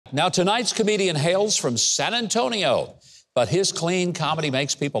Now, tonight's comedian hails from San Antonio, but his clean comedy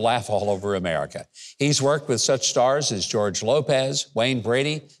makes people laugh all over America. He's worked with such stars as George Lopez, Wayne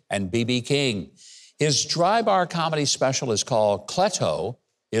Brady, and B.B. King. His DryBar Comedy special is called Cleto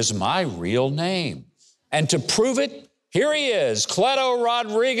Is My Real Name. And to prove it, here he is, Cleto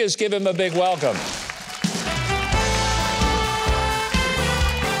Rodriguez. Give him a big welcome.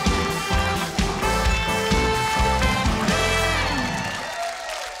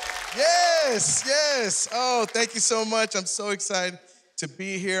 Yes. Oh, thank you so much. I'm so excited to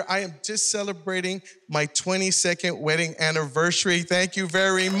be here. I am just celebrating my 22nd wedding anniversary. Thank you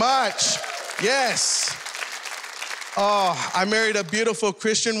very much. Yes. Oh, I married a beautiful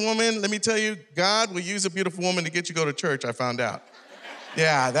Christian woman. Let me tell you, God will use a beautiful woman to get you to go to church, I found out.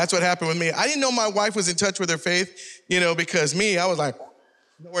 Yeah, that's what happened with me. I didn't know my wife was in touch with her faith, because I was like,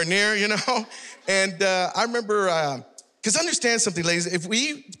 nowhere near, And I remember... Because understand something, ladies, if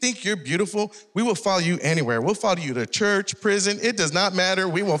we think you're beautiful, we will follow you anywhere. We'll follow you to church, prison. It does not matter.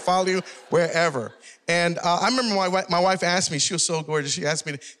 We will follow you wherever. And I remember my wife asked me, she was so gorgeous, she asked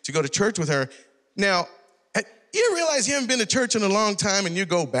me to go to church with her. Now, you realize you haven't been to church in a long time and you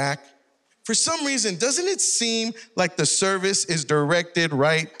go back? For some reason, doesn't it seem like the service is directed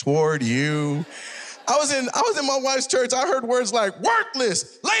right toward you? I was in my wife's church. I heard words like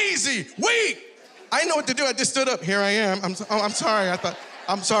worthless, lazy, weak. I didn't know what to do. I just stood up. Here I am. I'm sorry. I thought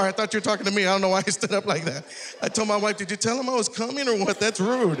you were talking to me. I don't know why I stood up like that. I told my wife, did you tell him I was coming or what? That's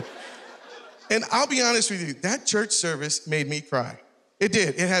rude. And I'll be honest with you, that church service made me cry. It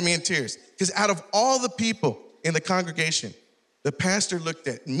did. It had me in tears. Because out of all the people in the congregation, the pastor looked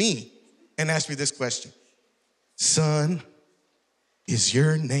at me and asked me this question. Son, is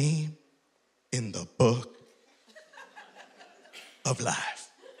your name in the book of life?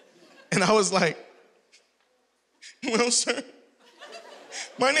 And I was like, well, sir,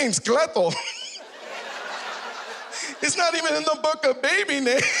 my name's Cleto. It's not even in the book of baby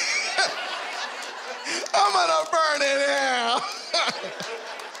name. I'm gonna burn it out.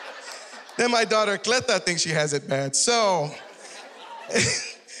 Then my daughter Cleta thinks she has it bad. So,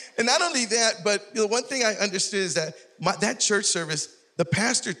 and not only that, but one thing I understood is that that church service, the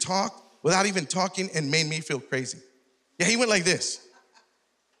pastor talked without even talking and made me feel crazy. Yeah, he went like this.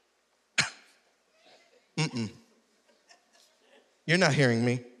 You're not hearing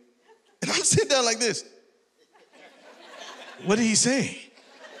me. And I'm sitting down like this. What did he say?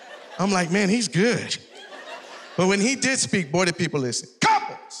 I'm like, man, he's good. But when he did speak, boy, did people listen.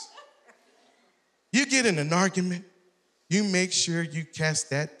 Couples, you get in an argument, you make sure you cast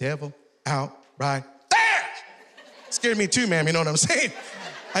that devil out right there. Scared me too, ma'am, you know what I'm saying?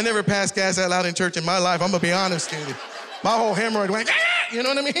 I never passed gas that loud in church in my life, I'm gonna be honest with you. My whole hemorrhoid went, you know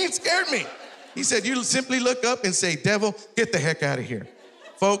what I mean? It scared me. He said, you simply look up and say, devil, get the heck out of here.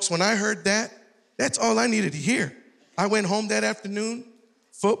 Folks, when I heard that, that's all I needed to hear. I went home that afternoon,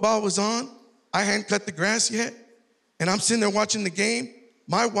 football was on, I hadn't cut the grass yet, and I'm sitting there watching the game.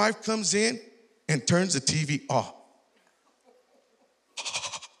 My wife comes in and turns the TV off.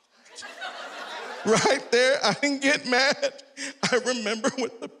 Right there, I didn't get mad. I remember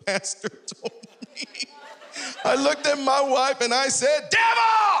what the pastor told me. I looked at my wife and I said,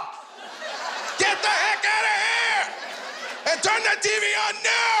 devil! Get the heck out of here and turn that TV on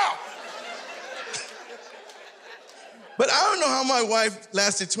now. But I don't know how my wife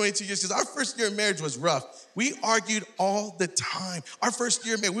lasted 22 years because our first year of marriage was rough. We argued all the time. Our first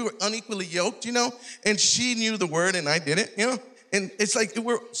year of marriage, we were unequally yoked, and she knew the word and I didn't, And it's like, let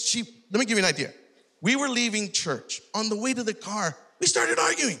me give you an idea. We were leaving church. On the way to the car, we started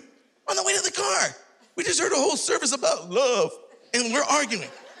arguing. On the way to the car. We just heard a whole service about love and we're arguing.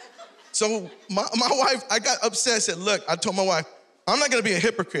 So my wife, I got upset. I said, look, I told my wife, I'm not going to be a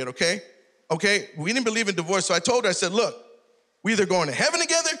hypocrite, okay? Okay? We didn't believe in divorce. So I told her, I said, look, we either going to heaven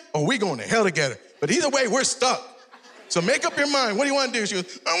together or we going to hell together. But either way, we're stuck. So make up your mind. What do you want to do? She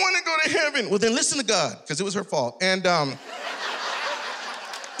goes, I want to go to heaven. Well, then listen to God, because it was her fault. And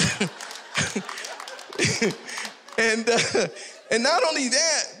and not only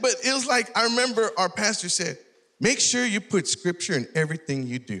that, but it was like, I remember our pastor said, make sure you put scripture in everything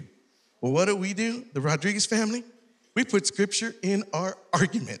you do. Well, what do? The Rodriguez family? We put scripture in our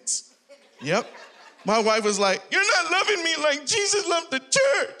arguments. Yep. My wife was like, you're not loving me like Jesus loved the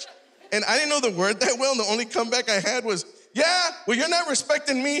church. And I didn't know the word that well. And the only comeback I had was, yeah, well, you're not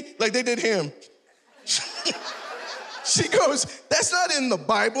respecting me like they did him. She goes, that's not in the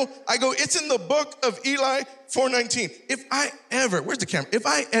Bible. I go, it's in the book of Eli 4:19. Where's the camera? If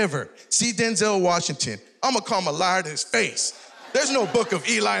I ever see Denzel Washington, I'm gonna call him a liar to his face. There's no book of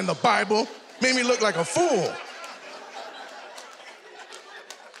Eli in the Bible. Made me look like a fool.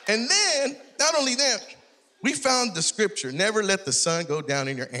 And then, not only that, we found the scripture, never let the sun go down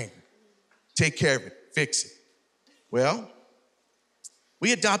in your anger. Take care of it, fix it. Well,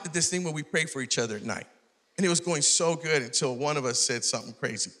 we adopted this thing where we pray for each other at night. And it was going so good until one of us said something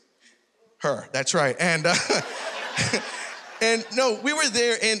crazy. Her, that's right. And and no, we were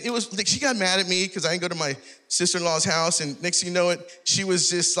there, and it was like she got mad at me because I didn't go to my sister-in-law's house, and next thing you know it, she was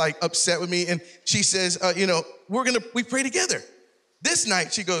just like upset with me, and she says, we pray together. This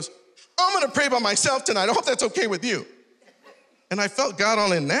night, she goes, I'm gonna pray by myself tonight. I hope that's okay with you. And I felt God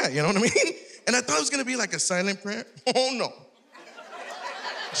all in that, you know what I mean? And I thought it was gonna be like a silent prayer. Oh no.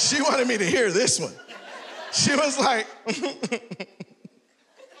 She wanted me to hear this one. She was like,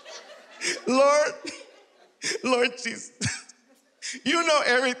 Lord Jesus, you know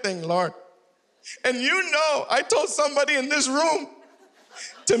everything, Lord. And you know I told somebody in this room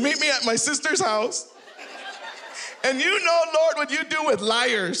to meet me at my sister's house. And you know, Lord, what you do with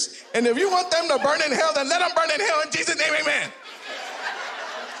liars. And if you want them to burn in hell, then let them burn in hell in Jesus' name, amen.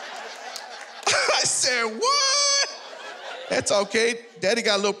 I said, what? That's okay. Daddy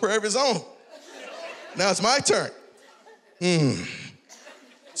got a little prayer of his own. Now it's my turn.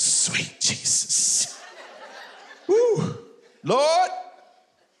 Sweet Jesus. Woo. Lord,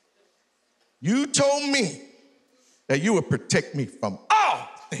 you told me that you would protect me from all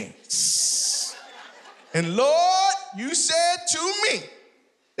things. And Lord, you said to me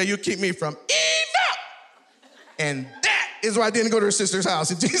that you keep me from evil. And that is why I didn't go to her sister's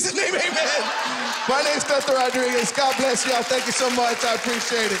house. In Jesus' name, amen. My name's Cleto Rodriguez. God bless y'all. Thank you so much. I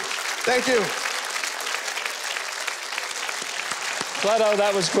appreciate it. Thank you. Cleto,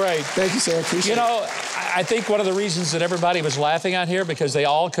 that was great. Thank you, sir. Appreciate it. You know, I think one of the reasons that everybody was laughing out here because they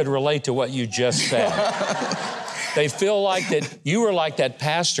all could relate to what you just said. They feel like that you were like that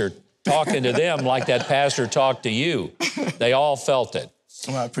pastor talking to them like that pastor talked to you. They all felt it.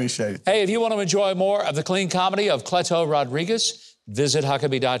 Well, I appreciate it. Hey, if you want to enjoy more of the clean comedy of Cleto Rodriguez, visit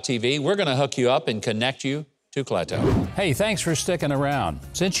Huckabee.tv. We're going to hook you up and connect you to Cleto. Hey, thanks for sticking around.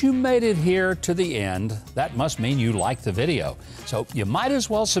 Since you made it here to the end, that must mean you liked the video. So you might as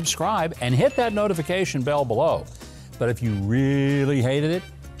well subscribe and hit that notification bell below. But if you really hated it,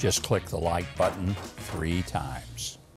 just click the like button 3 times.